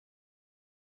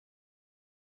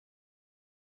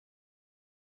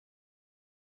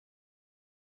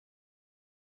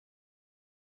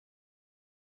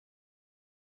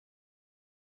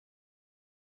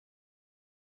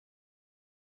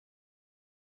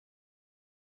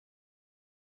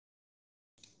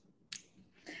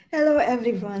Hello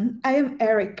everyone, I am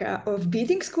Erica of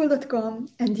beadingschool.com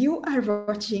and you are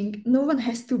watching No One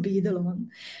Has to Bead Alone,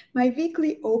 my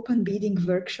weekly open beading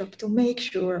workshop to make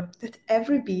sure that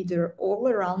every beader all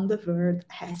around the world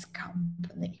has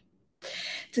company.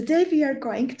 Today we are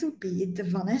going to bead the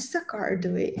VANESSA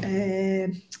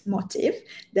CARDUI motif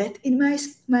that in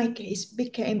my case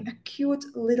became a cute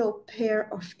little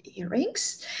pair of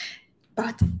earrings,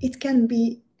 but it can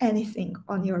be anything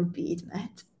on your bead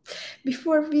mat.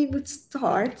 Before we would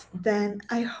start, then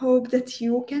I hope that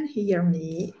you can hear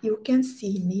me, you can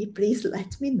see me, please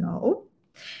let me know.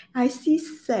 I see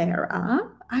Sarah,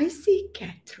 I see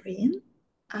Catherine,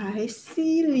 I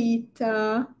see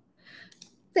Lita.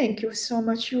 Thank you so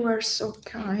much, you are so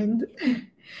kind.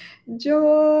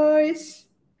 Joyce,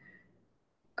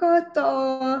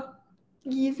 Kata,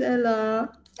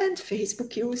 Gisela, and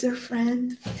Facebook user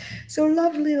friend. So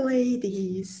lovely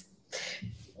ladies.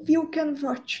 You can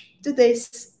watch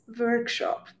today's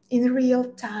workshop in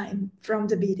real time from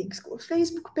the Beading School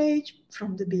Facebook page,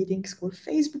 from the Beading School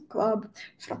Facebook club,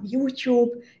 from YouTube,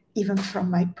 even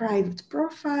from my private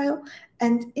profile.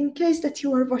 And in case that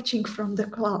you are watching from the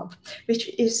club, which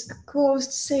is a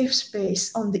closed safe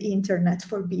space on the internet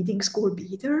for Beading School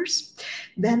beaders,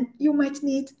 then you might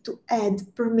need to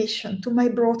add permission to my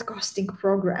broadcasting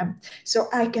program so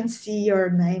I can see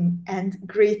your name and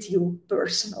greet you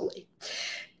personally.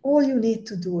 All you need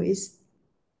to do is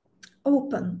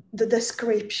open the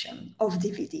description of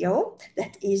the video,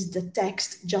 that is the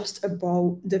text just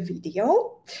above the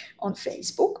video on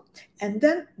Facebook, and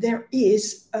then there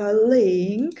is a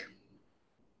link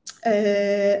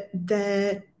that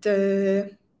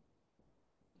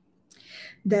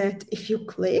if you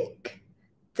click,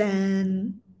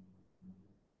 then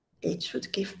it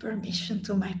should give permission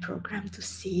to my program to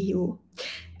see you.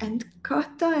 And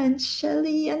Kata and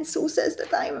Shelly and Sue says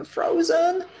that I'm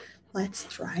frozen. Let's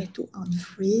try to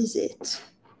unfreeze it.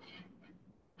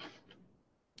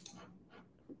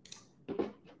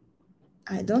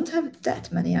 I don't have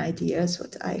that many ideas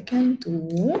what I can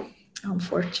do,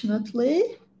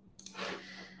 unfortunately.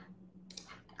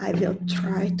 I will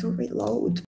try to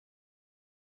reload.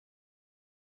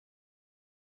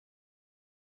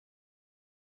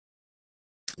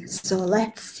 So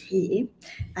let's see.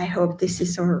 I hope this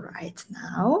is all right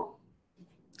now.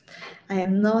 I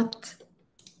am not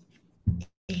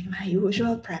in my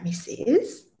usual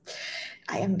premises.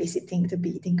 I am visiting the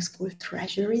Beading School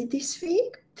Treasury this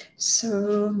week,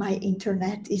 so my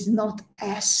internet is not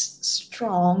as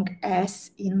strong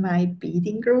as in my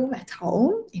beading room at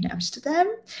home in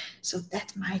Amsterdam, so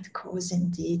that might cause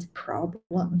indeed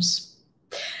problems.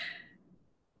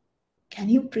 Can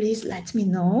you please let me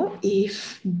know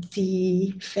if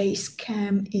the face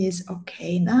cam is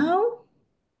okay now?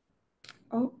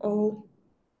 Oh,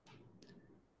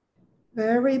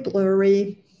 very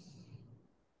blurry.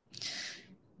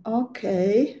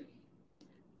 Okay,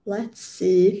 let's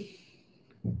see.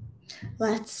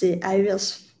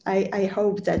 I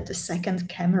hope that the second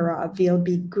camera will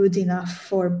be good enough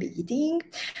for beading.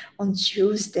 On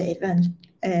Tuesday, when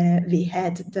we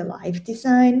had the live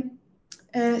design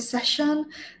session,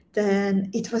 then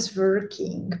it was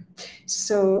working.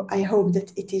 So I hope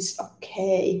that it is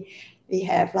okay. We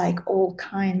have like all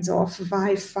kinds of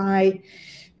Wi-Fi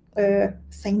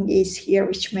thingies here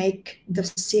which make the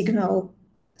signal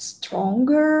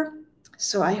stronger.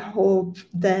 So I hope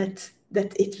that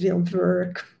it will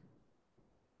work.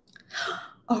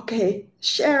 Okay,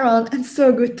 Sharon, and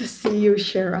so good to see you,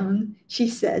 Sharon. She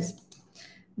says,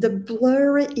 the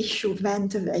blurry issue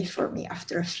went away for me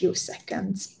after a few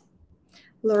seconds.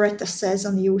 Loretta says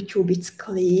on YouTube it's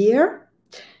clear.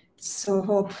 So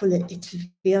hopefully it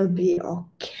will be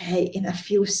okay in a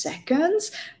few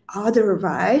seconds.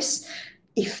 Otherwise,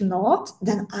 if not,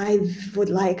 then I would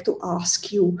like to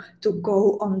ask you to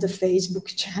go on the Facebook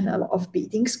channel of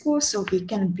Beading School so we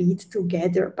can bead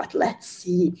together. But let's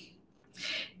see.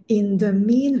 In the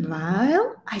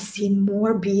meanwhile, I see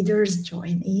more beaders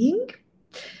joining.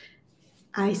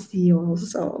 I see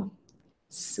also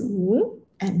Sue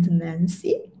and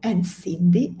Nancy and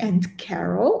Cindy and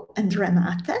Carol and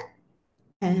Renate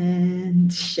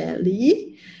and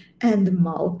Shelly and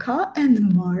Malka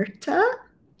and Marta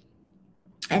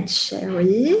and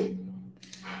Sherry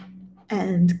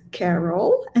and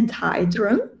Carol and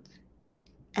Hydron.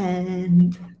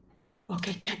 And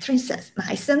okay, Catherine says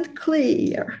nice and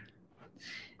clear.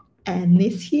 Anne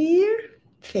is here,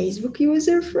 Facebook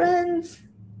user friends.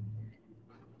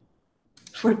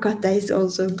 Forkata is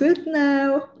also good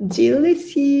now. Jill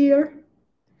is here.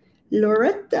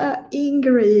 Loretta,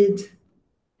 Ingrid.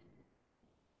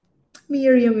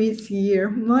 Miriam is here.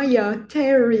 Maya,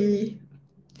 Terry.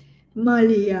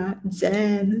 Malia,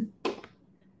 Jen,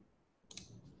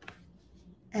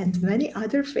 and many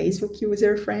other Facebook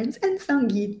user friends, and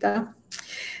Sangeeta.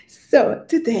 So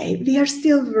today we are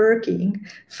still working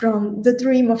from the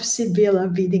Dream of Sibylla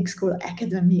Beading School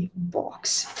Academy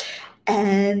box.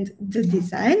 And the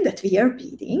design that we are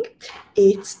beading,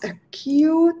 it's a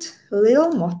cute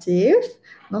little motif,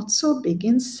 not so big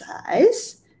in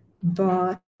size,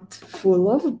 but full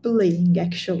of bling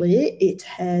actually. It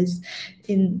has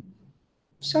in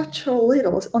such a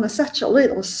little, on such a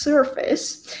little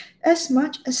surface, as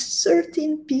much as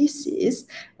 13 pieces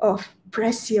of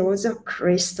Preciosa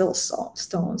crystal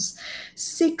stones,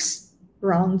 six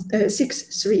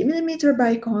 3mm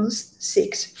bicones,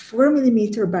 six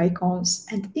 4mm bicones,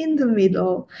 and in the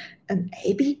middle, an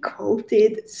AB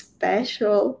coated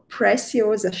special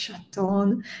Preciosa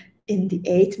chaton in the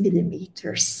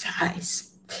 8mm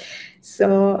size.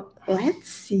 So let's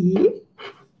see.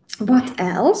 What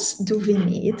else do we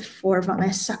need for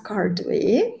Vanessa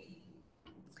Cardui?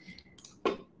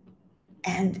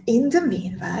 And in the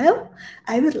meanwhile,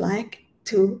 I would like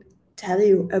to tell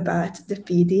you about the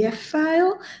PDF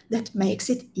file that makes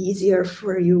it easier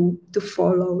for you to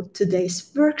follow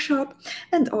today's workshop.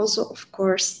 And also, of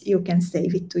course, you can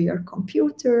save it to your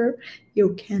computer,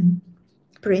 you can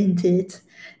print it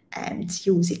and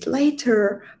use it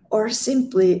later, or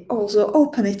simply also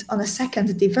open it on a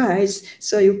second device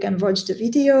so you can watch the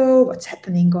video, what's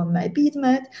happening on my bead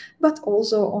mat, but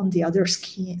also on the other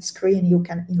screen you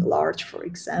can enlarge, for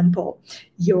example,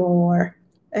 your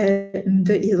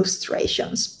the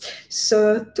illustrations.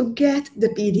 So to get the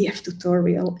PDF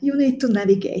tutorial, you need to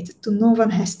navigate to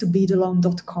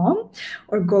noonehas2beadalone.com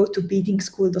or go to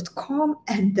beadingschool.com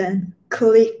and then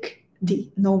click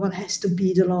the No One Has to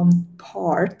Bead Alone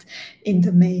part in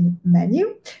the main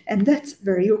menu, and that's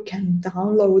where you can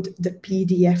download the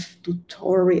PDF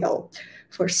tutorial.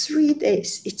 For 3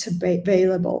 days, it's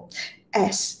available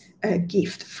as a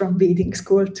gift from Beading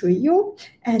School to you,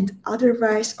 and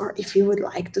otherwise, or if you would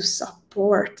like to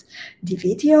support the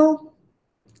video,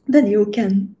 then you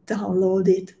can download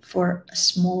it for a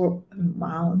small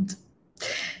amount.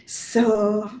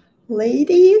 So,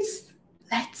 ladies,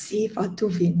 let's see what do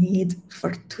we need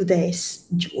for today's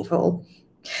jewel.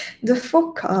 The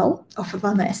focal of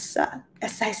Vanessa,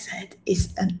 as I said,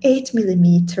 is an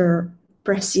 8mm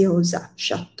Preciosa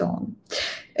chaton.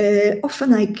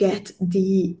 Often I get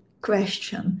the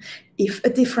question if a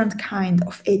different kind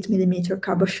of 8mm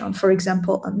cabochon, for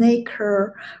example, a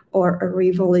nacre or a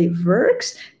rivoli,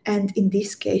 works, and in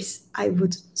this case I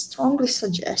would strongly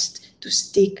suggest to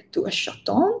stick to a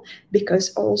chaton,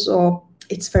 because also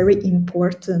it's very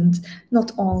important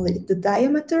not only the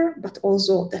diameter but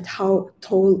also that how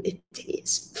tall it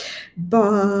is.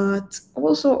 But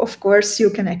also, of course, you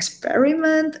can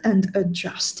experiment and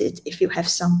adjust it if you have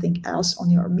something else on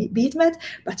your bead mat,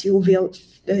 but you will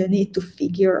need to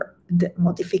figure the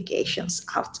modifications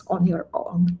out on your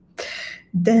own.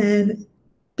 Then,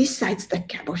 besides the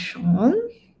cabochon,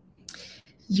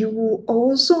 you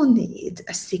also need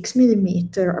a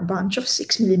 6mm, a bunch of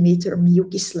 6mm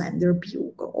Miyuki Slender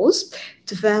bugles,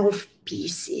 12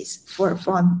 pieces for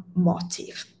one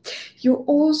motif. You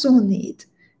also need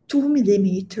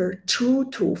 2mm True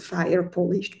to fire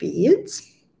polished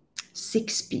beads,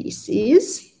 6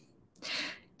 pieces,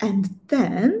 and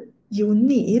then you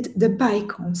need the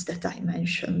bicones that I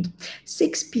mentioned.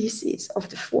 6 pieces of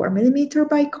the 4mm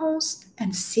bicones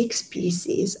and 6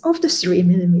 pieces of the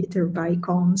 3mm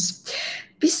bicones.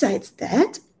 Besides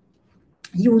that,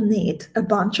 you need a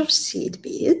bunch of seed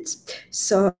beads,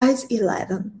 so size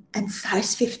 11 and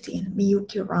size 15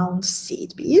 Miyuki round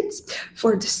seed beads.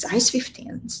 For the size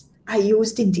 15s, I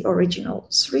used in the original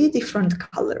 3 different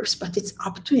colors, but it's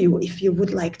up to you if you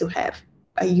would like to have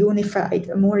a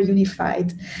more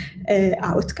unified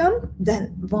outcome.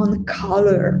 Then one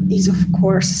color is of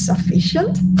course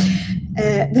sufficient.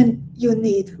 Then you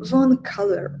need one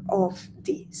color of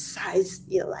the size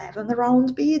 11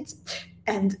 round beads,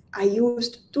 and I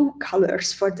used 2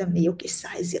 colors for the Miyuki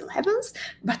size 11s,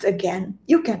 but again,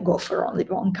 you can go for only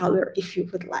one color if you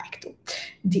would like to.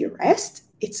 The rest,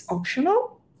 it's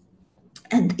optional,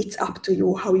 and it's up to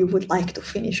you how you would like to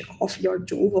finish off your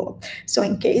jewel. So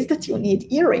in case that you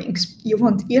need earrings, you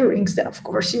want earrings, then of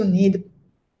course you need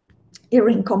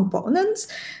earring components,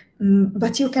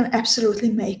 but you can absolutely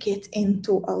make it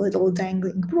into a little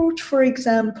dangling brooch, for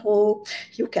example.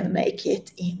 You can make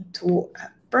it into a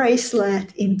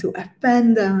bracelet, into a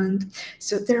pendant.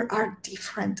 So there are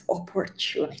different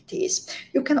opportunities.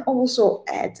 You can also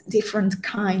add different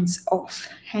kinds of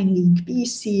hanging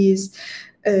pieces.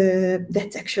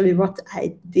 That's actually what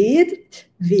I did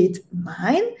with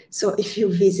mine. So if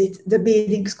you visit the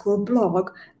Beading School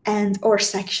blog and or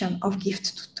section of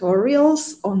gift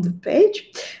tutorials on the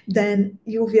page, then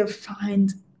you will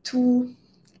find two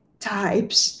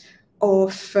types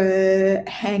of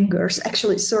hangers.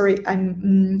 Actually, sorry,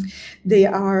 they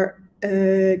are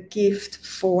a gift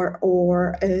for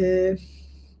our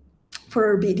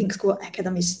Beading School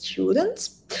Academy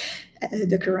students,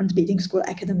 the current Beading School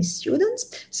Academy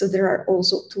students. So there are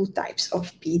also two types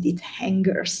of beaded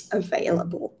hangers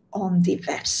available on the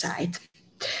website.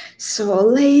 So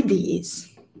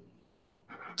ladies,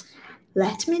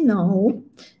 let me know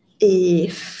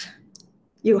if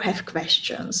you have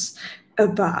questions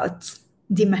about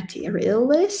the material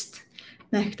list.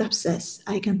 Mektab says,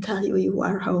 I can tell you, you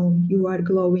are home. You are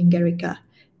glowing, Erica.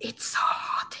 It's so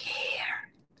hot here.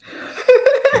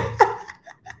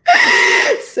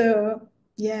 So,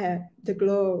 yeah, the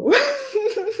glow.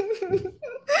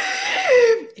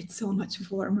 It's so much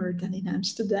warmer than in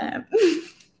Amsterdam.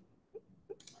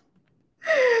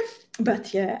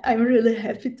 But yeah, I'm really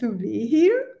happy to be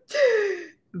here.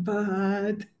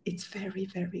 But it's very,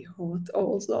 very hot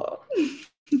also.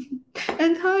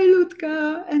 And hi,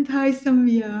 Lutka, and hi,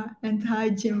 Samia, and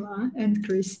hi, Jima, and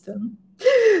Kristen.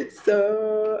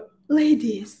 So,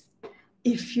 ladies,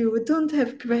 if you don't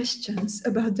have questions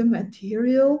about the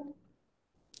material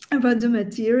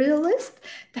list,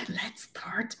 then let's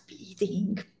start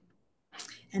beading.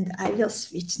 And I will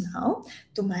switch now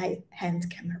to my hand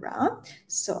camera.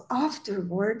 So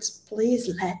afterwards, please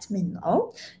let me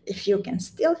know if you can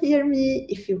still hear me,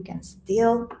 if you can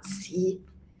still see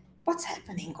what's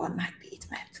happening on my bead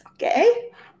mat,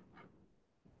 okay?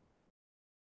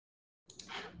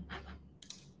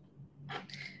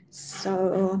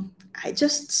 So I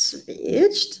just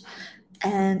switched,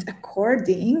 and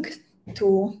according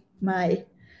to my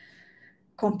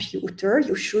computer,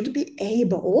 you should be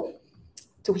able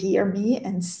to hear me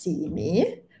and see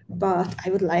me, but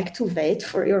I would like to wait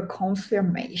for your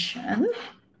confirmation.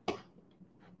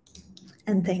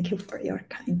 And thank you for your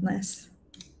kindness.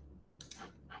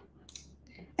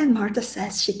 And Marta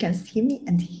says she can see me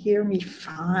and hear me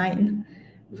fine.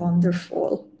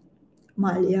 Wonderful.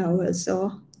 Malia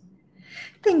also.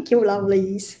 Thank you,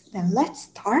 lovelies. Then let's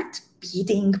start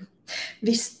beading.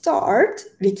 We start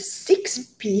with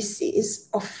 6 pieces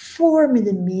of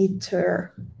 4mm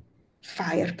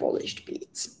fire polished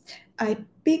beads. I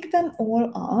pick them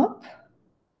all up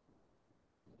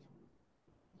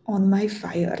on my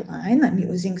fire line. I'm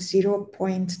using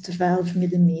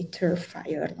 0.12mm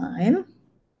fire line.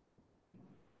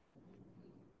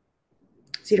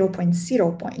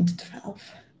 0.12.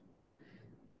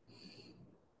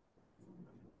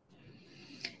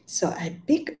 So I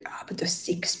pick up the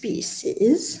 6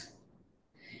 pieces.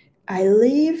 I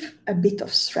leave a bit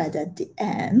of thread at the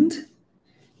end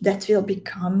that will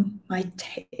become my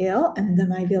tail, and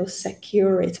then I will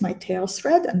secure it, my tail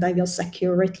thread, and I will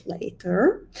secure it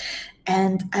later.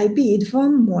 And I bead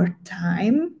one more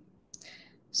time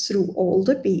through all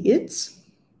the beads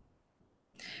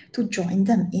to join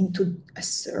them into a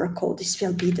circle. This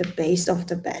will be the base of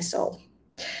the bezel.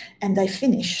 And I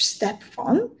finish step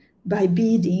 1 by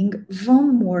beading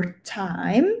one more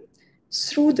time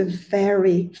through the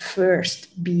very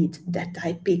first bead that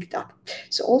I picked up.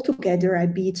 So altogether I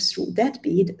bead through that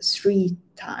bead 3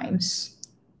 times.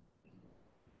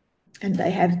 And I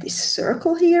have this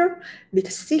circle here with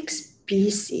 6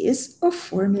 pieces of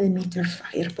 4mm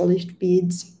fire polished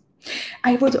beads.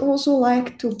 I would also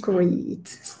like to greet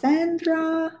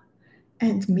Sandra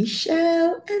and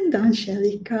Michelle and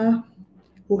Angelica,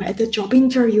 who had a job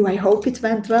interview. I hope it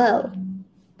went well.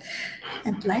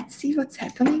 And let's see what's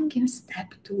happening in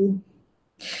step 2.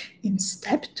 In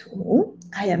step 2,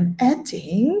 I am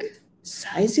adding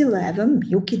size 11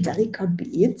 Miyuki Delica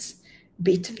beads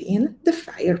between the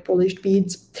fire polished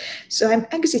beads. So I'm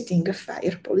exiting a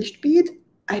fire polished bead,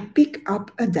 I pick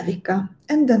up a Delica,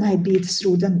 and then I bead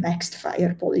through the next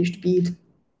fire polished bead.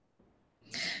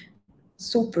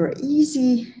 Super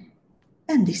easy.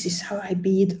 And this is how I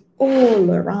bead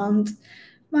all around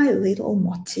my little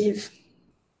motif.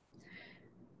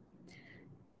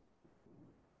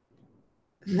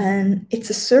 When it's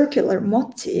a circular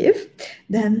motif,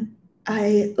 then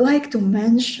I like to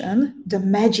mention the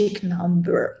magic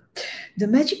number. The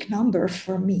magic number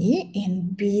for me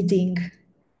in beading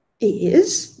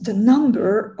is the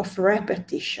number of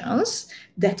repetitions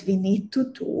that we need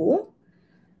to do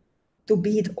to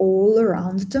bead all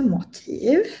around the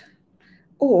motif,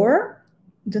 or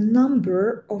the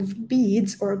number of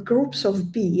beads or groups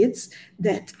of beads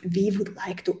that we would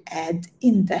like to add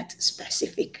in that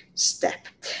specific step.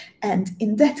 And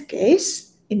in that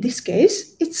case, in this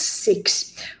case, it's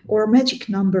 6. Our magic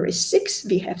number is 6.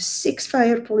 We have 6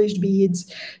 fire polished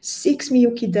beads, 6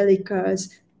 Miyuki Delicas,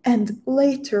 and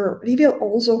later we will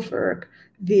also work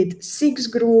with 6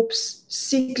 groups,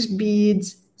 6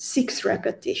 beads, 6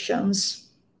 repetitions.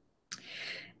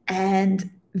 And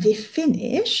we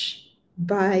finish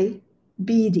by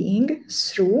beading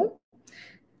through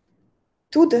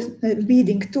to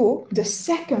the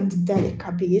second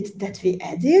Delica bead that we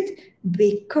added,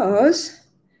 because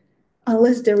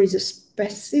unless there is a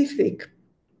specific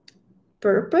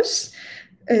purpose,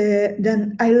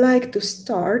 then I like to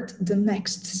start the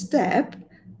next step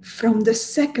from the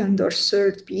second or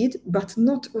third bead, but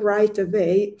not right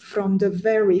away from the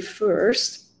very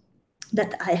first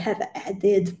that I have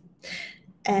added.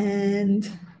 And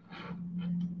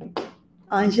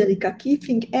Angelica,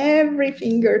 keeping every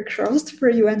finger crossed for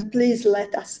you, and please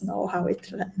let us know how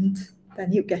it went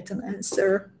when you get an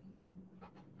answer.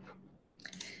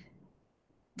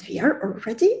 We are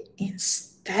already in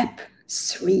step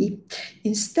 3.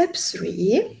 In step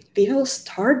 3, we will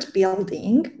start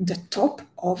building the top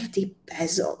of the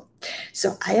bezel.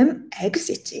 So I am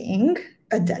exiting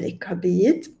a Delica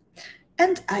bead,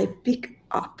 and I pick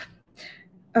up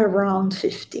a round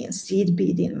 15 seed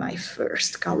bead in my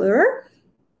first color,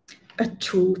 a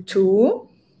 2-2,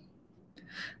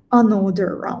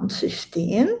 another round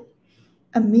 15,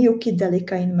 a Miyuki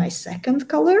Delica in my second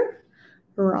color,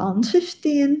 round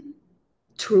 15,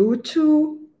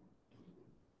 2-2,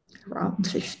 round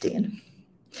 15.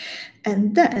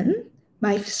 And then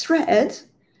my thread,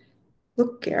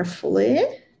 look carefully,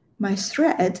 my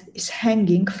thread is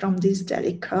hanging from this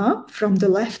Delica from the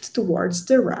left towards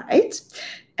the right,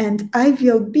 and I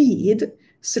will bead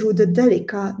through the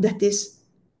Delica that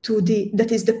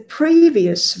is the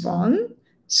previous one,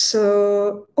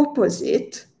 so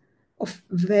opposite of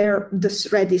where the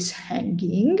thread is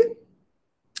hanging,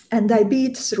 and I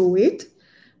bead through it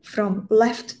from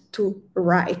left to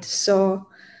right, so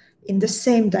in the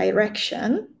same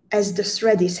direction as the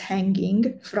thread is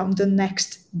hanging from the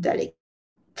next Delica.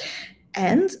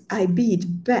 And I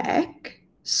bead back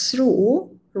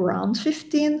through round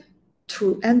 15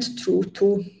 through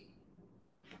 2.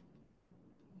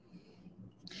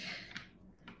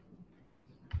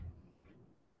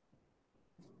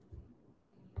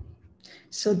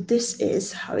 So this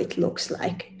is how it looks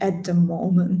like at the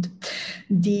moment.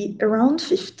 The round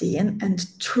 15 and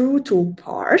through 2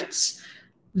 parts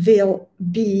will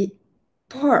be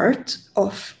part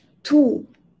of 2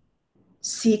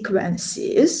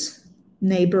 sequences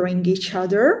neighboring each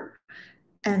other,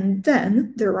 and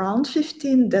then the round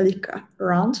 15 Delica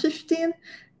round 15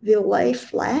 will lay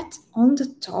flat on the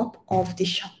top of the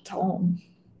chaton.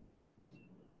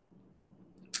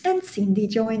 And Cindy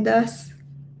joined us.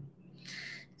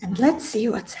 And let's see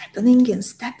what's happening in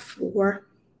step 4.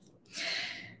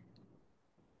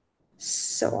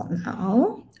 So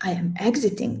now I am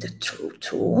exiting the through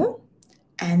 2,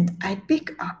 and I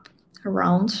pick up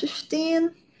round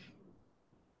 15,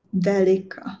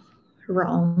 Delica,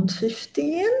 round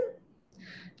 15,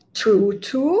 through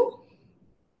 2,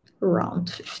 round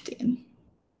 15.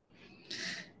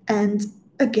 And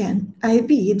again, I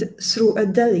bead through a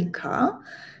Delica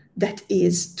that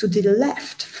is to the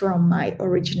left from my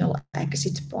original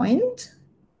exit point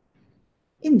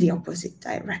in the opposite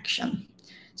direction.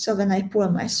 So when I pull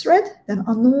my thread, then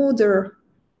another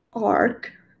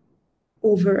arc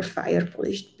over a fire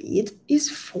polished bead is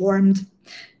formed,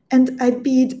 and I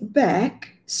bead back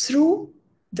through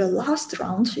the last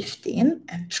round 15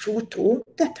 and through 2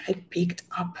 that I picked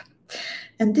up.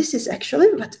 And this is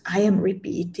actually what I am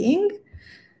repeating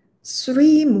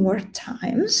 3 more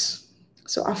times.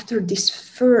 So after this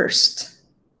first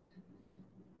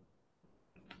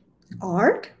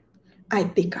arc, I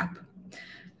pick up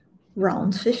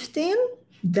round 15,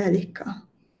 Delica,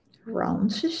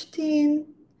 round 15,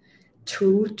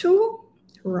 through 2,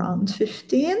 round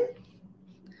 15.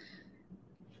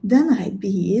 Then I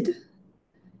bead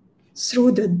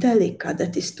through the Delica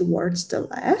that is towards the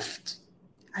left.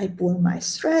 I pull my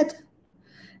thread,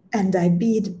 and I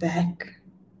bead back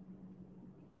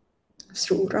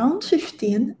through round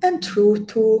 15 and through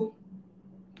 2.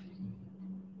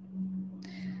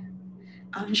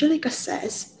 Angelica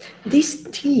says, this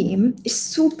theme is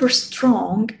super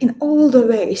strong in all the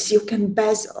ways you can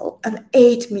bezel an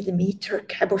 8mm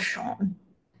cabochon.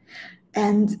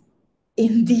 And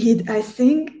indeed, I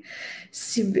think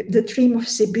the Dream of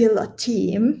Sibylla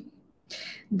theme,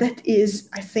 that is,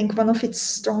 I think, one of its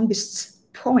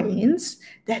strongest points,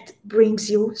 that brings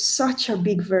you such a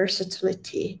big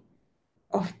versatility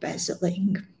of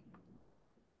bezeling.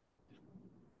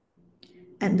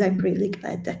 And I'm really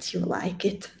glad that you like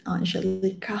it,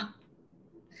 Angelica.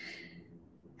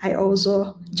 I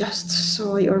also just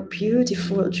saw your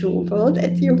beautiful jewel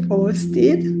that you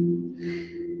posted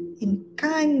in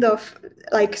kind of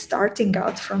like starting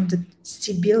out from the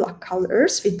Sibylla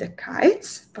colors with the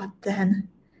kites, but then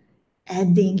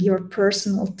adding your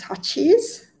personal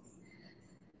touches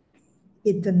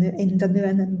in the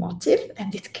Nuenen motif,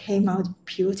 and it came out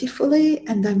beautifully.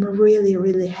 And I'm really,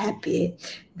 really happy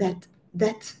that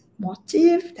that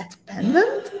motif, that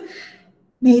pendant,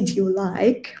 made you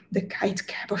like the kite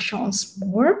cabochons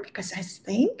more, because I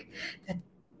think that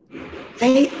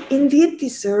they indeed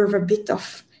deserve a bit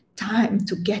of time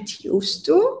to get used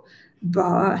to,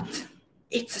 but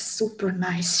it's a super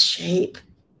nice shape.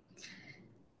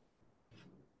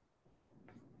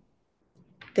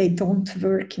 They don't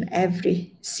work in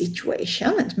every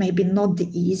situation, and maybe not the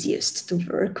easiest to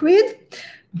work with,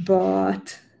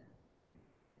 but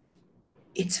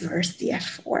it's worth the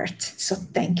effort. So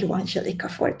thank you, Angelica,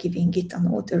 for giving it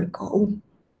another go.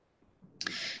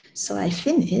 So I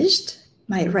finished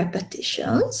my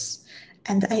repetitions,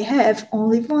 and I have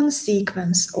only one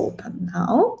sequence open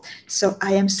now. So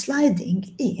I am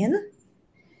sliding in,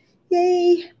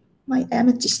 yay, my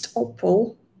amethyst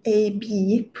opal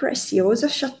AB Preciosa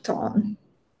chaton.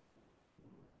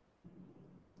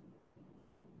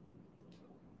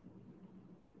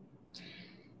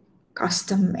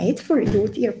 Custom made for you,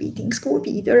 dear beading school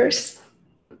beaders.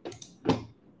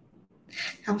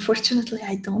 Unfortunately,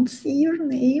 I don't see your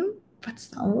name, but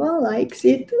someone likes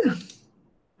it.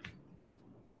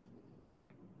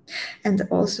 And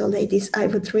also, ladies, I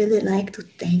would really like to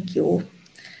thank you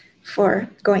for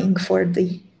going for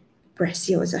the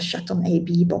Preciosa Chaton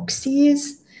AB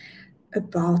boxes.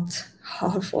 About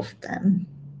half of them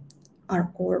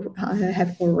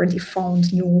have already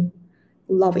found new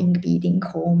loving beading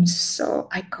homes, so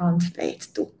I can't wait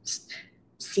to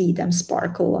see them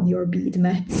sparkle on your bead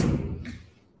mats.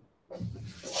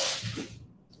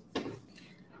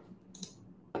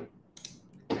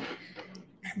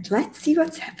 And let's see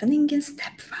what's happening in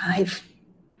step 5.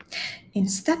 In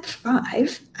step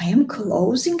 5, I am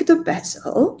closing the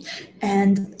bezel,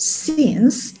 and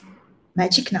since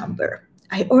magic number,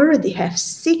 I already have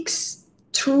 6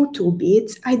 true 2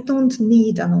 beads, I don't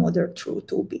need another true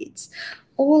 2 beads.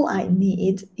 All I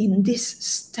need in this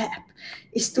step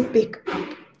is to pick up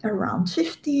around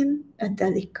 15, a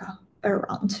Delica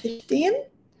around 15,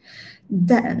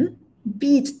 then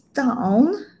bead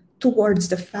down towards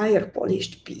the fire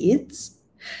polished beads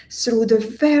through the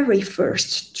very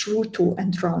first true 2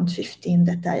 and round 15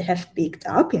 that I have picked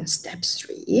up in step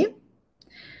 3.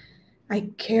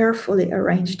 I carefully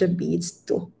arrange the beads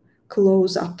to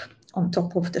close up on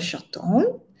top of the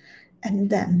chaton,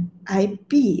 and then I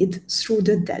bead through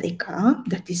the Delica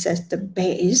that is at the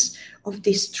base of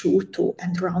this true 2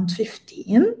 and round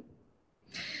 15,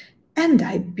 and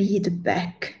I bead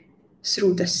back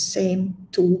through the same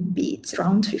 2 beads,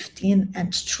 round 15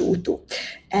 and true 2.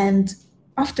 And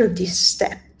after this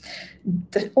step,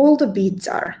 nearly all the beads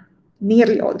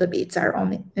are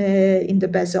on in the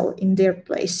bezel in their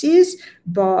places,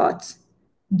 but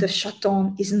the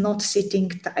chaton is not sitting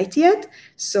tight yet,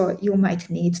 so you might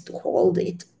need to hold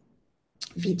it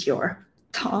with your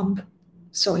thumb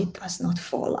so it does not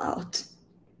fall out.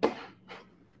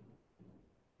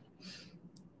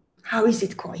 How is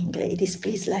it going, ladies?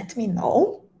 Please let me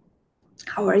know.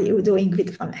 How are you doing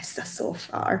with Vanessa so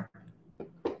far?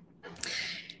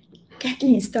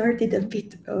 Kathleen started a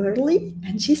bit early,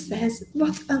 and she says,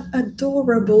 what an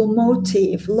adorable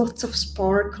motif, lots of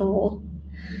sparkle.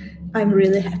 I'm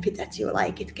really happy that you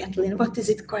like it, Kathleen. What is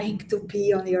it going to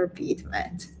be on your bead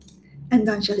mat? And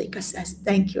Angelica says,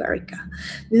 thank you, Erica.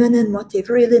 Nuenen motif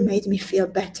really made me feel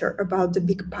better about the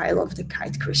big pile of the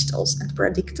kite crystals. And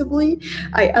predictably,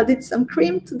 I added some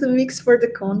cream to the mix for the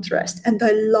contrast. And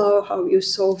I love how you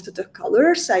solved the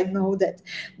colors. I know that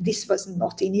this was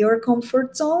not in your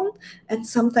comfort zone. And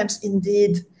sometimes,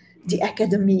 indeed, the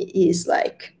academy is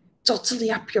like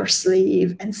totally up your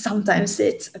sleeve. And sometimes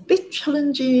it's a bit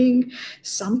challenging.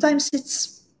 Sometimes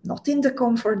it's not in the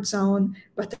comfort zone,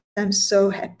 but I'm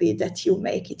so happy that you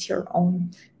make it your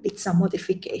own with some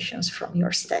modifications from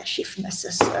your stash if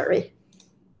necessary.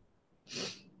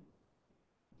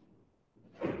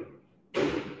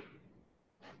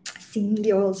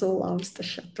 Cindy also loves the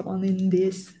chaton in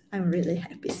this. I'm really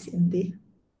happy, Cindy.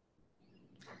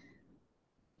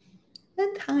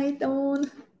 And hi,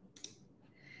 Dawn.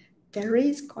 Terry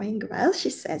is going well. She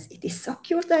says, it is so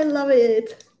cute, I love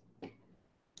it.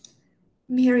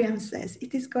 Miriam says,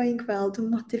 it is going well. The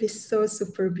motif is so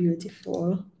super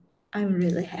beautiful. I'm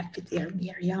really happy, dear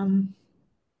Miriam.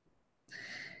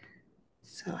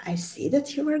 So I see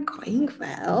that you are going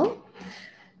well.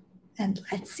 And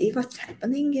let's see what's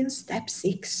happening in step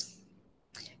 6.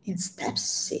 In step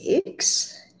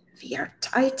 6, we are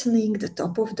tightening the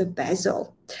top of the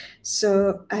bezel.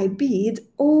 So I bead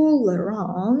all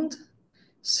around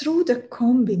through the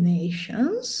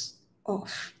combinations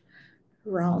of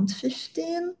round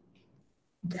 15,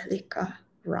 Delica,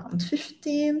 round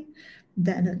 15,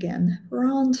 then again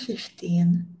round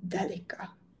 15, Delica,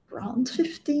 round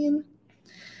 15,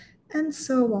 and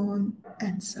so on,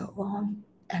 and so on,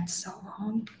 and so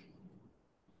on.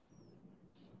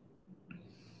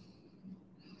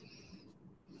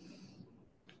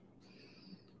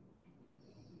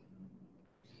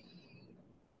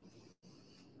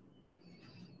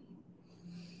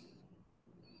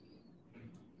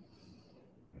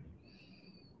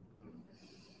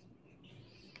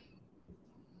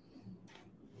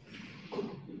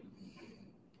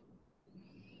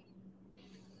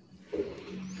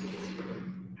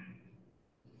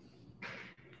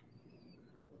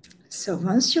 So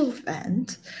once you've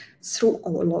went through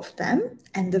all of them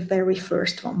and the very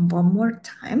first one more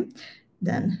time,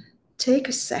 then take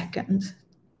a second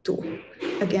to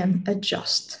again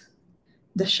adjust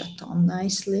the chaton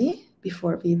nicely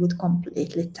before we would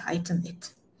completely tighten it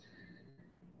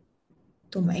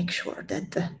to make sure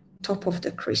that the top of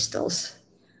the crystal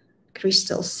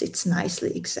sits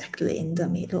nicely exactly in the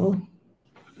middle.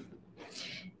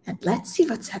 And let's see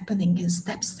what's happening in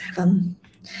step 7.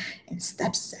 In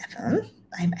step 7,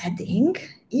 I'm adding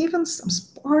even some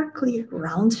sparkly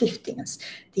round 15s.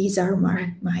 These are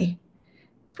my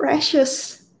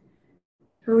precious,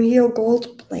 real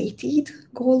gold-plated,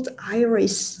 gold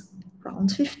iris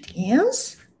round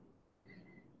 15s.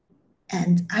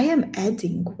 And I am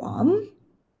adding one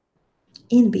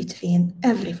in between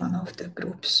every one of the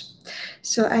groups.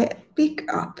 So I pick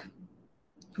up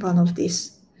one of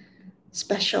these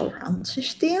special round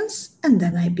 15s, and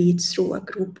then I bead through a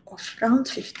group of round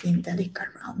 15, Delica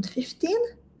round 15,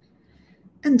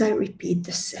 and I repeat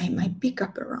the same. I pick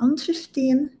up a round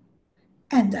 15,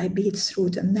 and I bead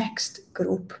through the next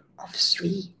group of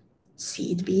 3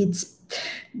 seed beads.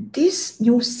 These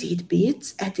new seed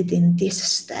beads added in this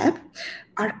step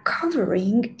are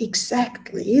covering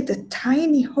exactly the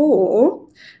tiny hole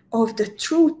of the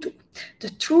true two.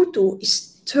 The true two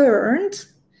is turned,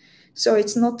 so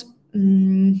it's not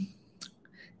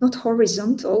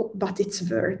horizontal, but it's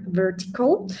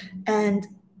vertical. And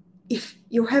if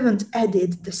you haven't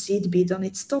added the seed bead on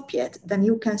its top yet, then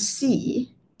you can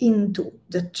see into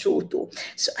the true two.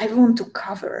 So I want to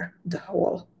cover the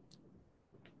holes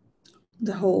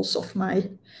of my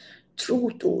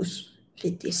true twos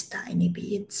with these tiny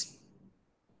beads.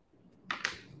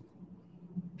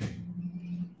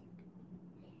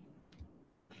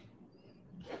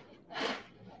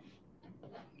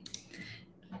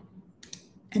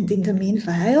 And in the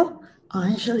meanwhile,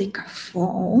 Angelica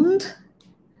found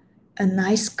a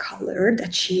nice color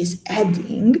that she is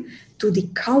adding to the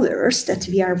colors that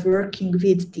we are working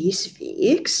with these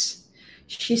weeks.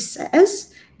 She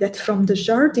says that from the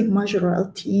Jardin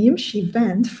Majoral team, she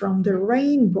went from the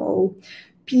rainbow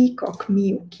peacock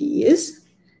Miyukis,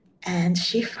 and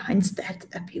she finds that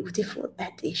a beautiful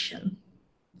addition.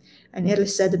 I nearly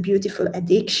said a beautiful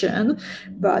addiction,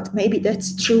 but maybe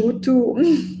that's true too.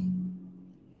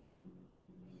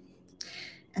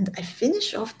 And I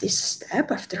finish off this step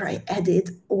after I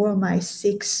added all my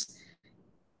 6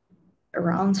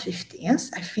 round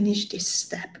 15s. I finish this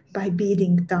step by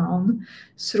beading down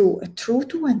through a true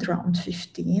 2 and round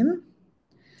 15,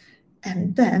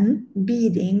 and then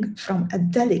beading from a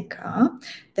Delica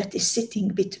that is sitting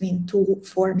between 2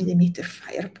 4mm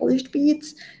fire polished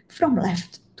beads from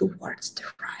left towards the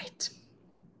right.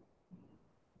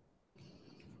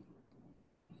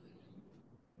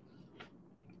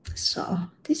 So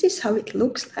this is how it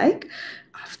looks like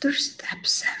after step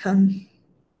 7.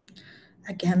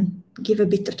 Again, give a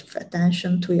bit of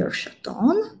attention to your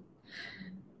chaton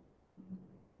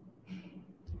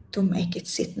to make it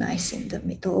sit nice in the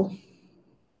middle.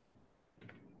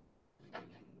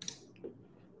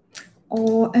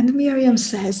 Oh, and Miriam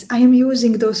says, I am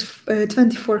using those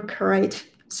 24 karat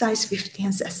size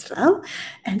 15s as well,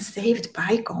 and saved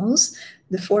bicones,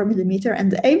 the 4mm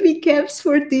and the AB caps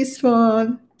for this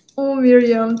one. Oh,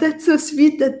 Miriam, that's so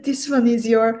sweet that this one is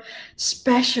your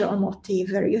special motif,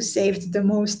 where you saved the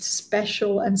most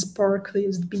special and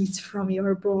sparkliest beads from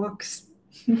your box.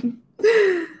 And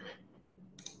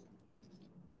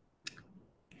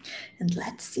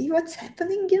let's see what's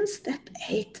happening in step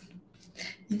 8.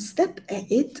 In step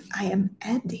 8, I am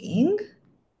adding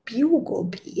bugle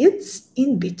beads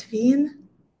in between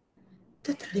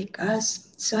the Delicas.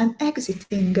 So I'm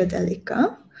exiting a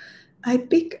Delica. I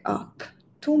pick up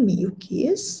 2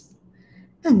 Miyukis,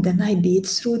 and then I bead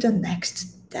through the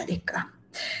next Delica.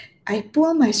 I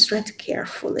pull my thread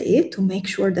carefully to make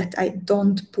sure that I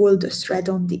don't pull the thread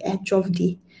on the edge of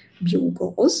the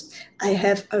bugles. I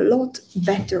have a lot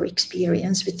better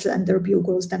experience with slender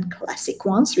bugles than classic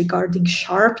ones regarding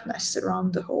sharpness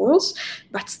around the holes,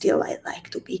 but still I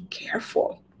like to be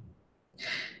careful.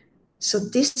 So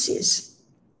this is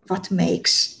what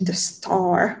makes the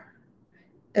star,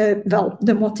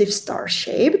 the motif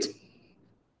star-shaped.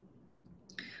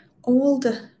 All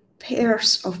the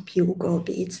pairs of bugle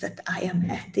beads that I am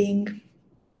adding.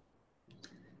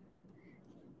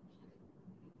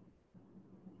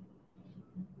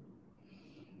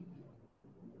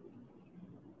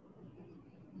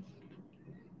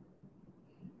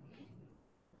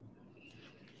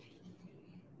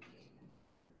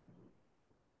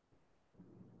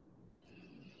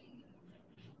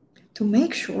 To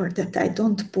make sure that I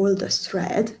don't pull the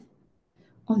thread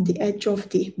on the edge of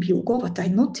the bugle, what I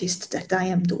noticed that I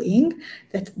am doing,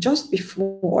 that just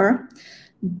before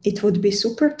it would be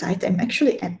super tight, I'm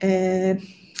actually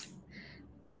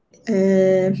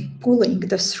pulling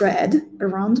the thread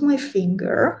around my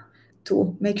finger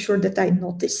to make sure that I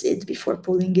notice it before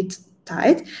pulling it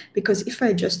tight, because if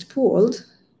I just pulled,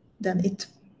 then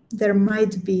there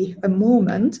might be a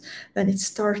moment when it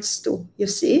starts to, you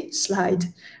see, slide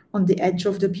on the edge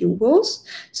of the bugles.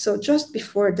 So just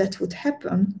before that would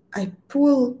happen, I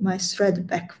pull my thread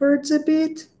backwards a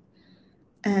bit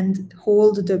and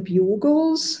hold the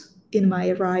bugles in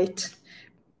my right,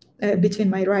 between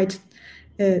my right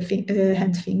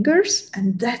hand fingers,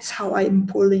 and that's how I'm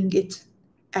pulling it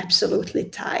absolutely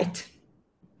tight.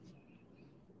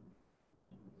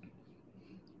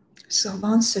 So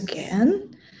once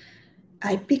again,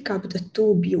 I pick up the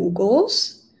 2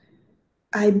 bugles,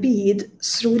 I bead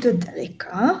through the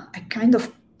Delica, I kind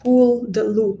of pull the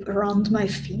loop around my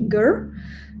finger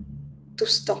to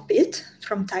stop it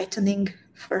from tightening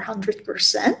for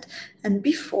 100%, and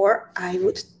before I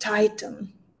would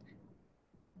tighten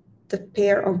the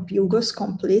pair of bugles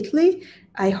completely,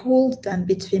 I hold them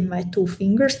between my 2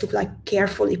 fingers to like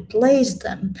carefully place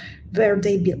them where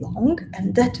they belong,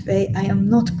 and that way I am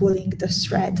not pulling the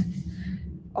thread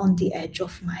on the edge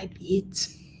of my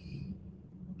beads.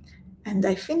 And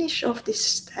I finish off this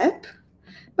step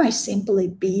by simply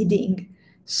beading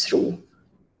through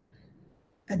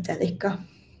a Delica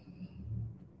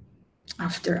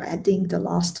after adding the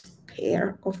last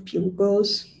pair of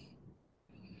bugles.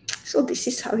 So this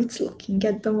is how it's looking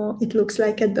at the moment. It looks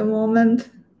like at the moment.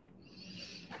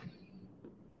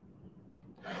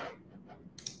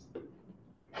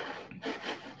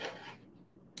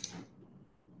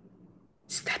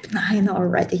 Step 9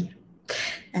 already.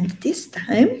 And this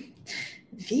time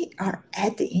we are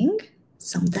adding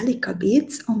some Delica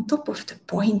beads on top of the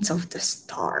points of the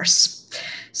stars.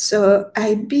 So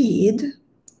I bead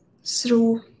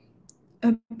through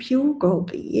a bugle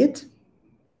bead,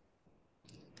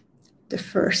 the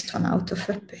first one out of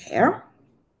a pair.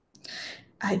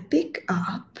 I pick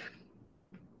up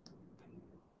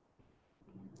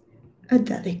a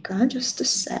Delica, just a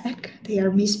sec. They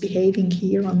are misbehaving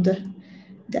here on the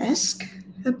desk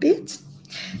a bit.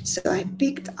 So I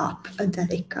picked up a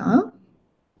Delica.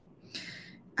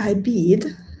 I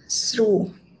bead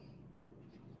through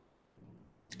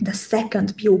the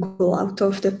second bugle out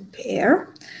of the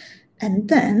pair, and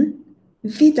then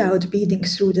without beading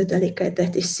through the Delica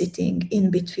that is sitting in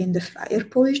between the fire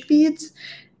polished beads,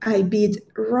 I bead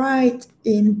right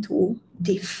into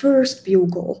the first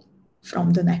bugle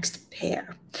from the next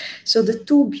pair. So the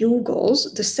 2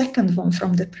 bugles, the second one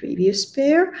from the previous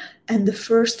pair and the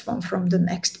first one from the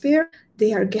next pair,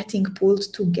 they are getting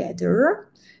pulled together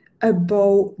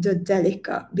above the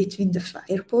Delica between the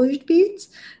fire polished beads.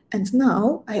 And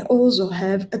now I also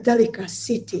have a Delica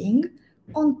sitting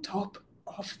on top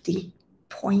of the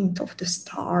point of the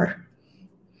star.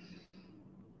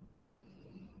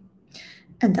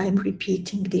 And I'm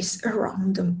repeating this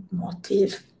around the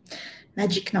motif.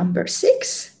 Magic number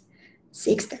 6.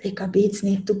 6 Delica beads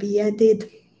need to be added.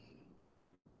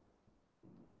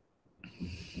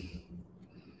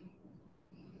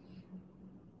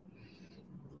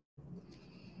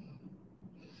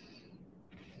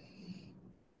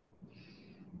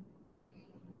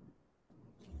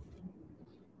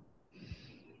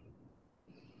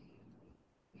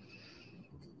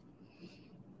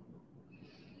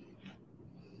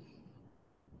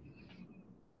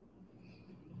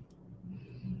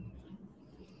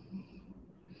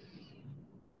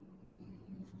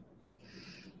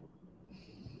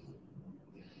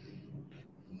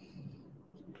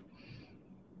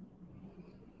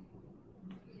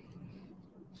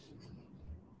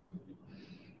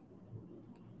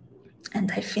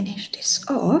 And I finish this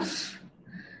off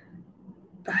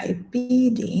by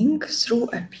beading through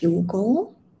a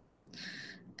bugle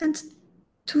and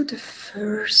to the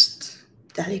first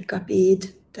Delica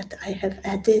bead that I have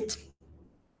added.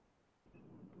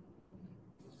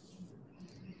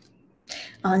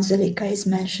 Angelica is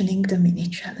mentioning the mini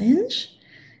challenge,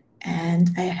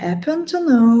 and I happen to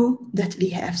know that we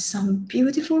have some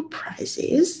beautiful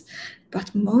prizes,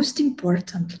 but most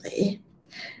importantly,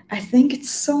 I think it's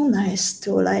so nice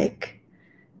to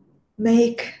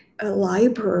make a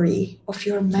library of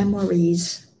your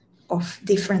memories of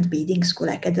different beading school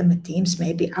academy teams,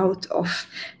 maybe out of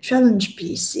challenge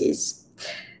pieces.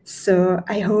 So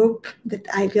I hope that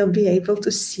I will be able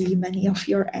to see many of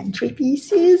your entry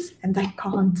pieces, and I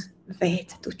can't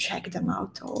wait to check them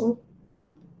out all.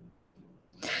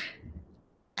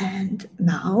 And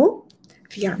now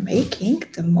we are making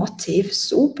the motif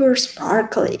super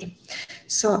sparkly.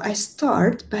 So I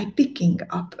start by picking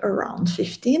up around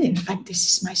 15, in fact this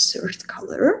is my third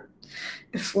color,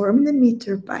 a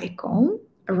 4mm bicone,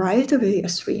 right away a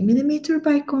 3mm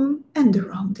bicone, and a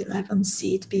round 11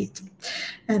 seed bead.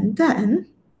 And then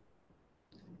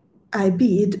I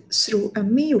bead through a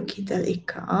Miyuki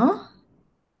Delica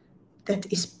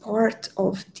that is part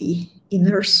of the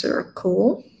inner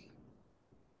circle.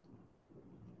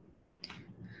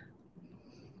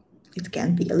 It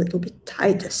can be a little bit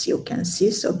tight, as you can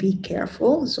see, so be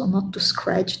careful, so not to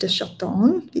scratch the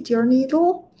chaton with your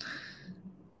needle.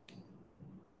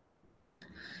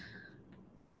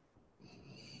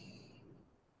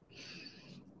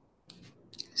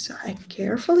 So I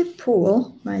carefully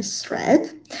pull my thread,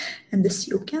 and as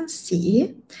you can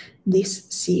see, this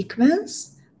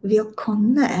sequence will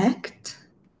connect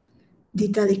the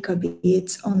Delica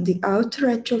beads on the outer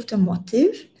edge of the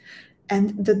motif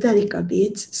and the Delica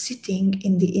beads sitting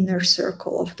in the inner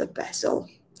circle of the bezel.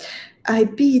 I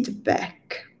bead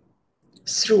back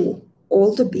through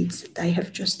all the beads that I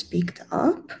have just picked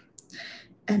up,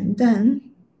 and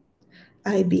then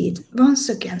I bead once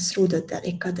again through the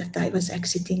Delica that I was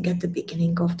exiting at the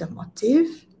beginning of the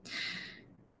motif.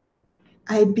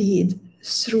 I bead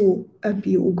through a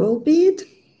bugle bead,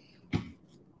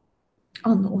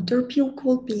 another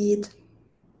bugle bead,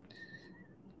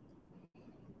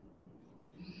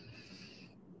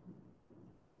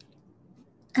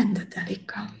 and the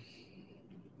Delica.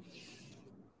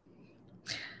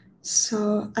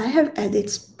 So I have added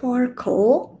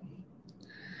sparkle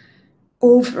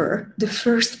over the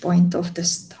first point of the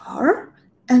star,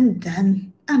 and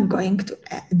then I'm going to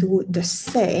do the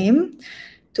same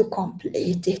to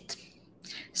complete it.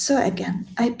 So again,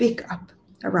 I pick up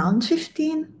around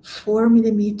 15,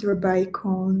 4mm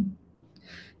bicone,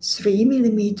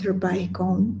 3mm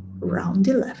bicone, round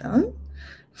 11,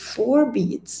 4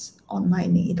 beads on my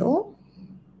needle.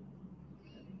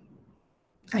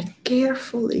 I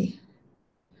carefully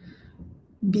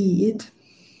bead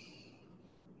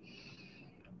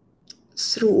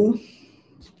through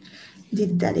the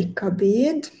Delica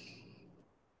bead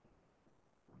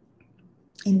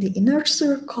in the inner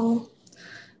circle.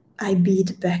 I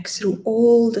bead back through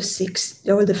all the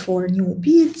 4 new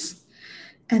beads,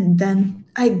 and then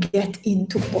I get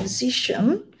into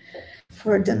position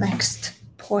for the next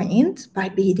point by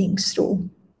beading through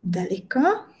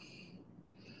Delica,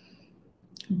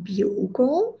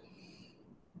 bugle,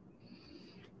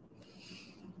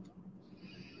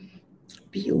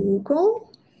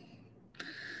 bugle,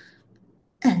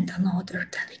 and another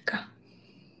Delica.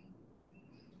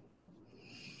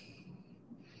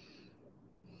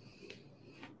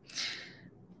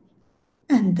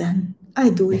 And then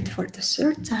I do it for the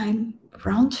third time,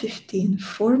 round 15,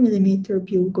 4mm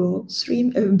bugle,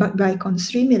 bicone,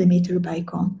 3mm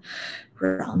bicone,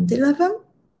 round 11.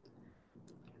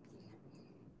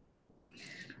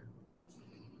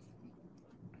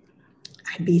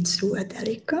 I bead through a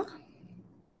Delica.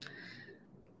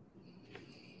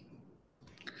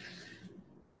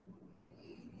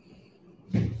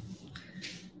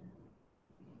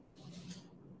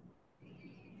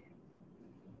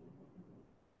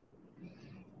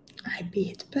 I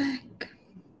bead back.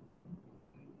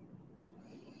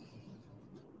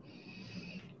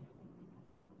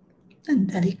 And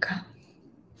Delica.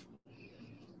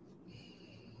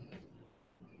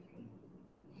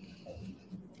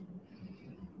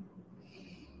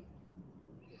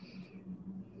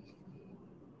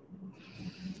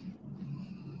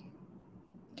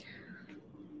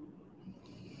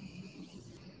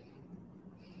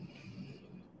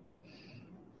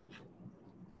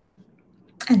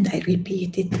 And I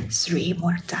repeat it 3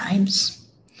 more times.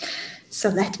 So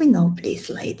let me know, please,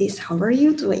 ladies, how are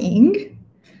you doing?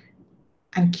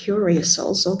 I'm curious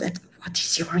also that What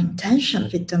is your intention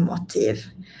with the motif?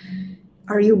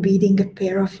 Are you beading a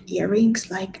pair of earrings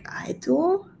like I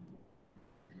do?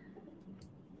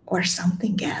 Or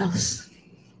something else?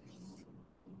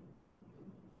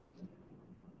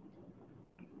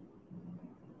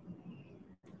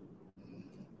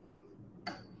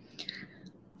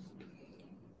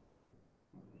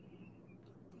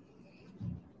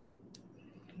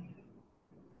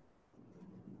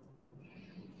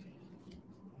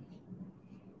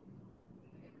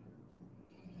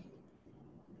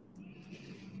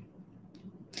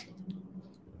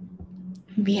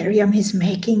 Miriam is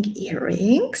making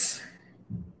earrings.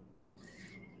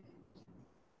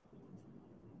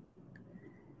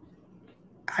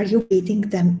 Are you beading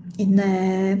them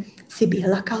in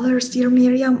Sibylla colors, dear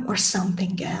Miriam, or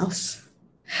something else?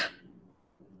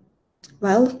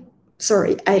 Well,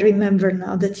 sorry, I remember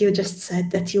now that you just said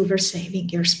that you were saving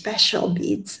your special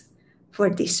beads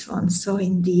for this one. So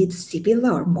indeed,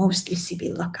 Sibylla or mostly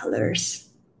Sibylla colors.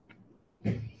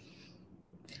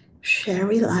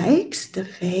 Sherry likes the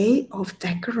way of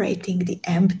decorating the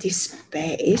empty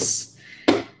space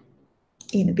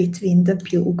in between the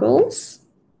bugles.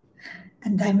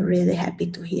 And I'm really happy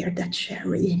to hear that,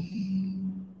 Sherry.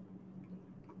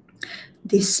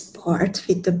 This part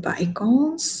with the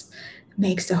bicones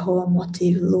makes the whole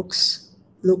motif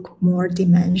look more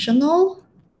dimensional,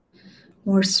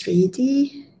 more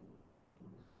 3D.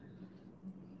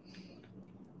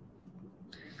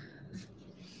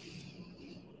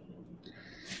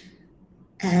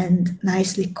 And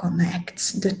nicely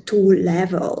connects the two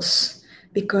levels,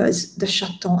 because the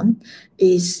chaton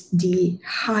is the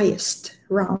highest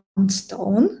round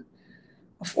stone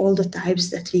of all the types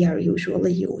that we are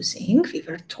usually using. We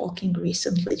were talking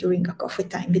recently during a coffee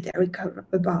time with Erica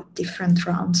about different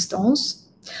round stones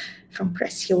from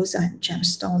Preciosa and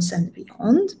gemstones and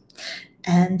beyond.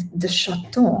 And the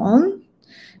chaton,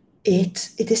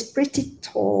 it is pretty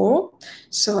tall.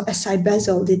 So as I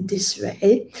bezeled it this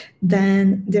way,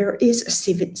 then there is a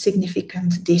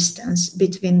significant distance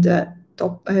between the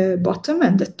top, bottom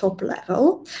and the top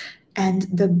level. And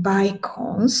the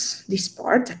bicones, this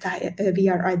part that we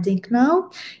are adding now,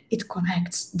 it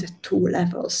connects the two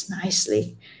levels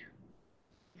nicely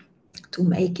to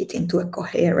make it into a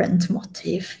coherent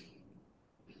motif.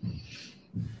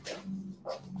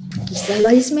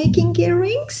 Gisela is making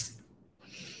earrings.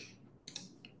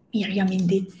 Miriam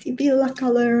indeed Sibylla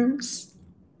colors.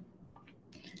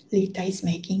 Lita is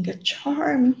making a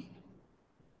charm.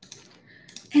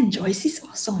 And Joyce is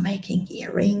also making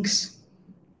earrings.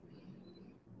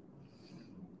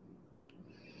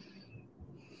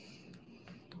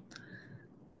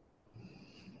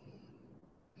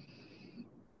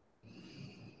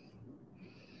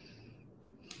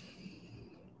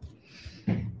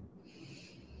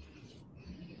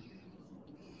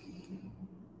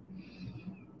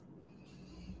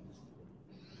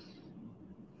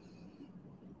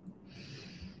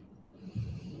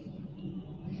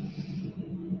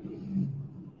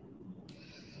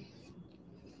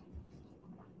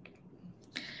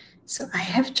 So I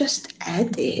have just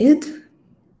added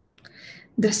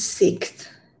the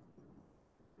sixth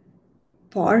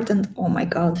part, and oh my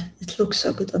god, it looks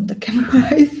so good on the camera.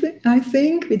 I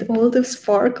think with all the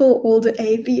sparkle, all the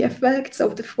AB effects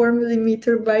of the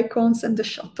 4mm bicones and the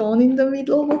chaton in the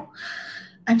middle.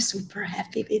 I'm super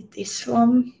happy with this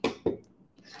one.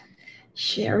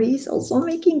 Sherry is also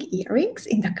making earrings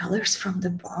in the colors from the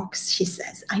box. She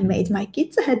says, I made my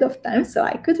kits ahead of time so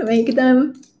I could make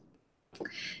them.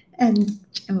 And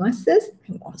Gemma says,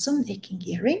 I'm also making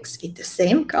earrings with the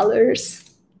same colors.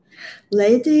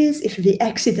 Ladies, if we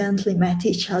accidentally met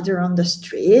each other on the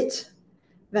street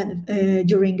when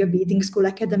during a Beading School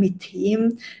Academy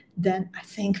team, then I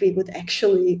think we would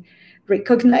actually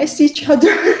recognize each other,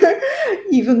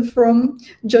 even from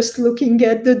just looking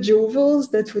at the jewels.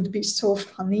 That would be so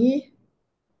funny.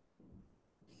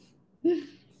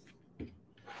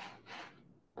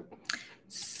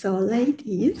 So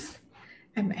ladies,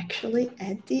 I'm actually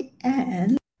at the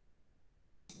end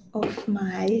of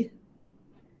my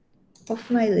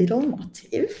little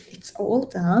motif. It's all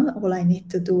done. All I need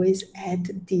to do is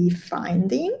add the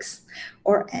findings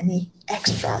or any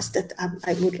extras that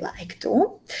I would like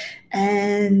to.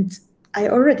 And I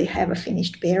already have a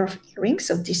finished pair of earrings,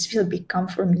 so this will become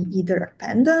for me either a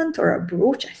pendant or a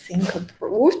brooch. I think a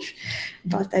brooch,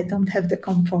 but I don't have the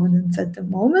components at the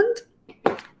moment.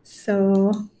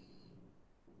 So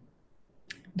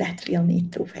that will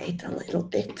need to wait a little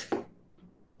bit.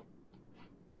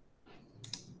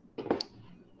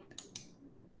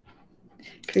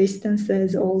 Kristen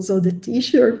says also the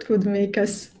t-shirt would make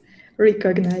us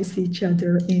recognize each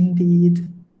other indeed.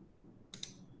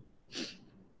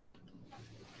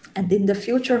 And in the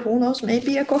future, who knows,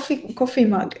 maybe a coffee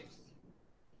mug.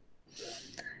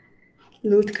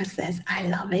 Ludka says, I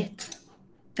love it.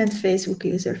 And Facebook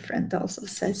user friend also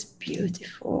says,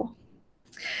 beautiful.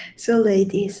 So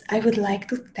ladies, I would like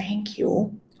to thank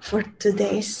you for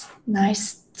today's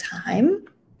nice time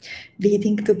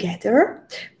beading together.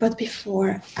 But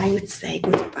before I would say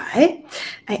goodbye,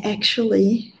 I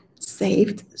actually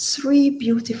saved 3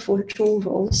 beautiful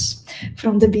jewels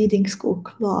from the Beading School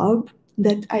Club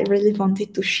that I really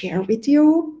wanted to share with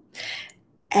you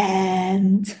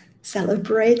and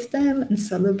celebrate them and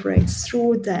celebrate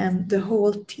through them the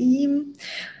whole team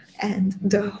and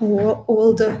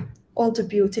all the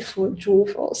beautiful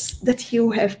jewels that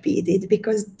you have beaded,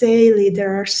 because daily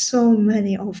there are so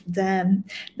many of them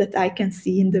that I can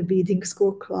see in the Beading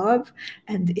School Club,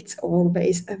 and it's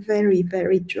always a very,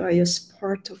 very joyous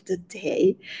part of the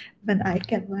day when I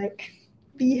can like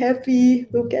be happy,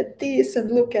 look at this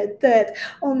and look at that.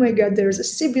 Oh my God, there's a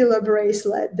Sibylla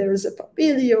bracelet, there's a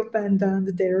Papilio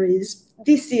pendant, there is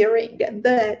this earring and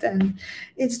that, and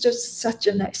it's just such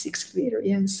a nice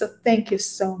experience. So thank you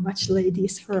so much,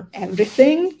 ladies, for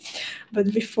everything.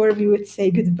 But before we would say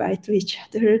goodbye to each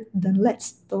other, then let's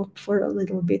stop for a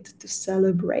little bit to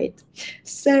celebrate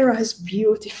Sarah's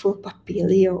beautiful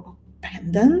Papilio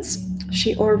pendants.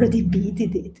 She already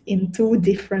beaded it in 2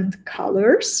 different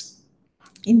colors,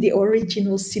 in the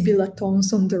original Sibylla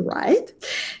tones on the right.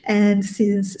 And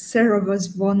since Sarah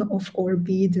was one of our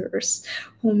beaders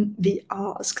whom we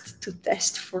asked to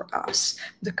test for us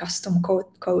the custom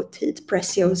coated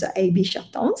Preciosa AB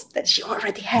chatons, that she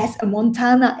already has a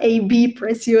Montana AB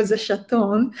Preciosa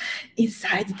chaton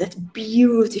inside that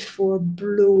beautiful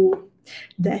blue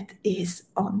that is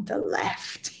on the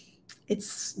left.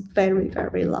 It's very,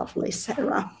 very lovely,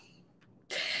 Sarah.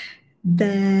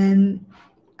 Then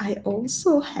I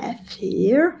also have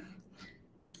here,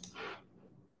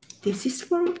 this is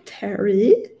from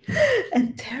Terry,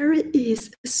 and Terry is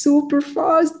a super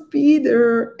fast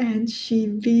beader, and she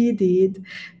beaded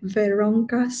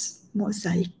Veronka's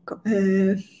mosaic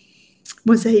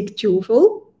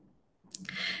jewel.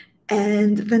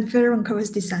 And when Veronka was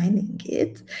designing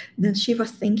it, then she was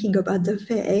thinking about the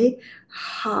way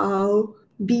how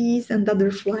bees and other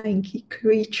flying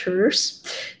creatures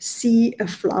see a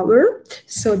flower.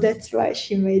 So that's why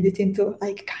she made it into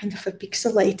like kind of a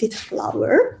pixelated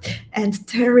flower. And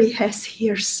Terry has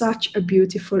here such a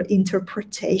beautiful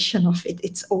interpretation of it.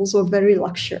 It's also very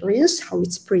luxurious how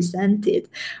it's presented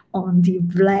on the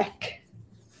black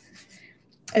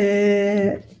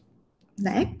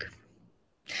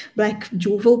black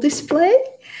jewel display.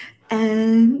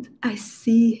 And I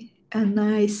see a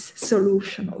nice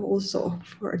solution also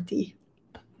for the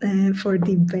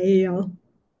veil.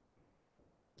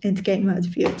 It came out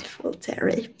beautiful,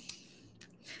 Terry.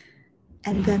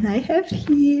 And then I have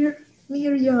here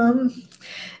Miriam,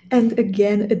 and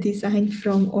again a design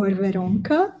from our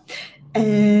Veronka,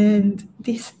 and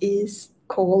this is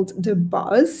called the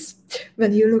Buzz.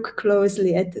 When you look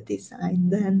closely at the design,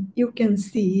 then you can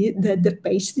see that the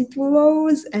paisley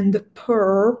willows and the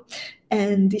pearl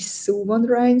and this swan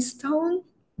rhinestone,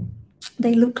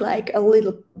 they look like a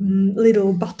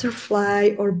little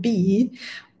butterfly or bee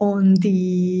on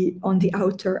the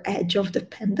outer edge of the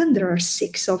pendant. There are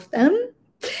 6 of them,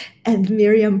 and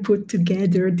Miriam put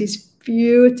together this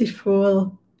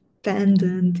beautiful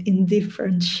pendant in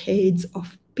different shades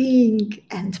of pink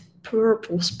and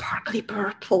purple, sparkly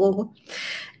purple,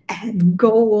 and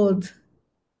gold,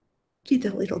 with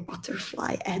a little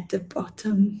butterfly at the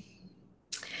bottom.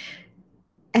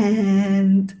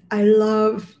 And I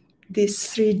love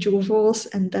these 3 jewels,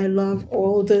 and I love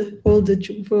all the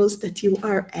jewels that you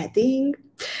are adding.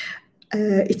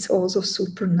 It's also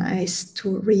super nice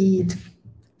to read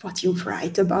what you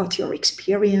write about your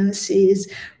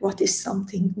experiences, what is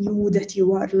something new that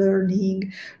you are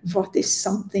learning, what is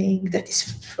something that is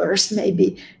first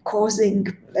maybe causing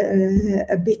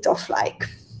a bit of like,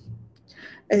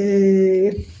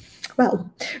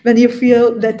 well, when you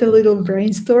feel that a little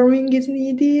brainstorming is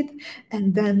needed,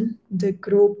 and then the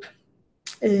group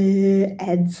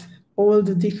adds all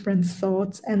the different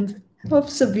thoughts and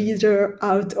helps a beader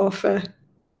out of a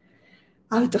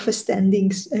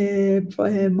standing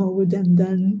mode, and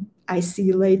then I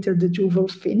see later the jewel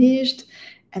finished,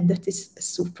 and that is a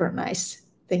super nice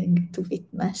thing to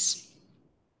witness.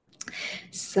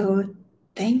 So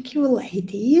thank you,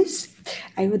 ladies.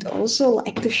 I would also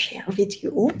like to share with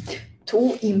you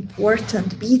 2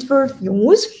 important bead world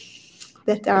news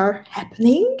that are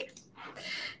happening.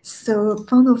 So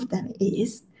one of them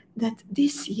is that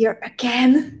this year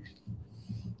again,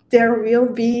 there will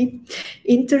be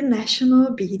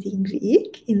International Beading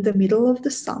Week in the middle of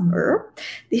the summer,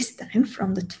 this time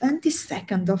from the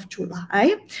 22nd of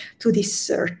July to the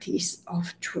 30th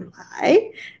of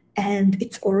July. And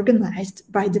it's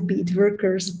organized by the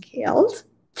Beadworkers Guild.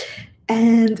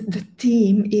 And the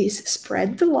theme is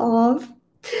Spread the Love.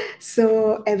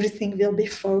 So everything will be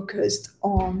focused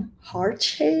on heart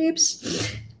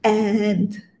shapes.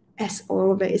 And as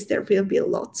always, there will be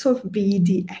lots of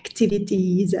beady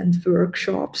activities and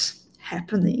workshops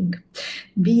happening.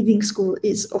 Beading School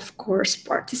is, of course,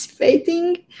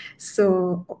 participating.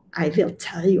 So I will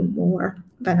tell you more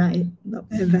when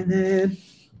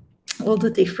all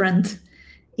the different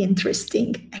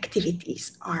interesting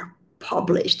activities are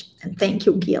published. And thank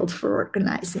you, Guild, for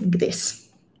organizing this.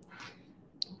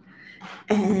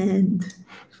 And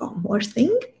one more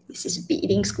thing, this is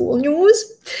Beading School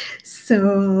news.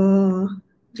 So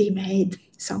we made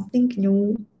something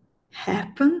new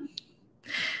happen.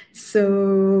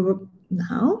 So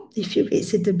now, if you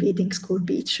visit the Beading School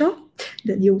bead shop,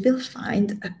 then you will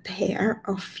find a pair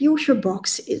of fuchsia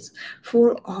boxes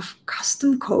full of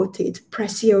custom-coated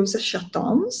Preciosa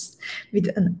chatons with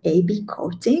an AB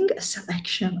coating, a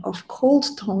selection of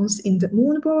cold tones in the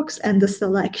moon box, and a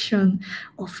selection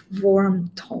of warm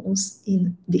tones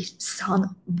in the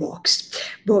sun box.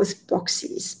 Both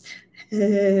boxes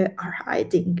are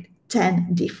hiding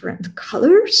 10 different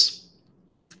colors,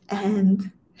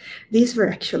 and these were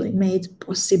actually made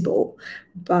possible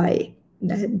by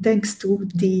thanks to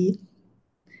the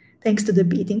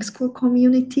Beading School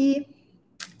community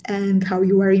and how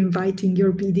you are inviting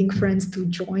your beading friends to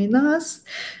join us,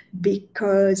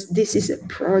 because this is a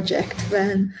project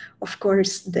when, of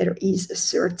course, there is a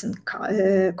certain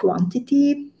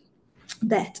quantity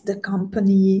that the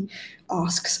company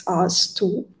asks us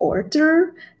to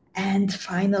order, and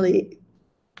finally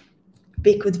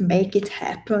we could make it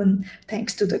happen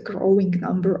thanks to the growing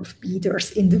number of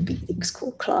beaders in the Beading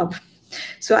School Club.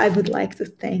 So I would like to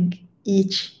thank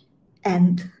each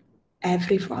and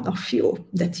every one of you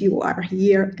that you are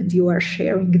here and you are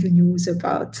sharing the news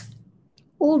about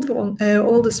all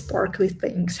the sparkly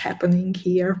things happening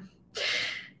here.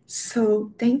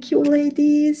 So thank you,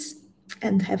 ladies,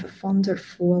 and have a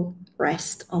wonderful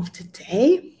rest of the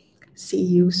day. See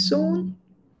you soon,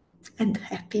 and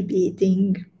happy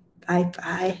beading.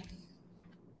 Bye-bye.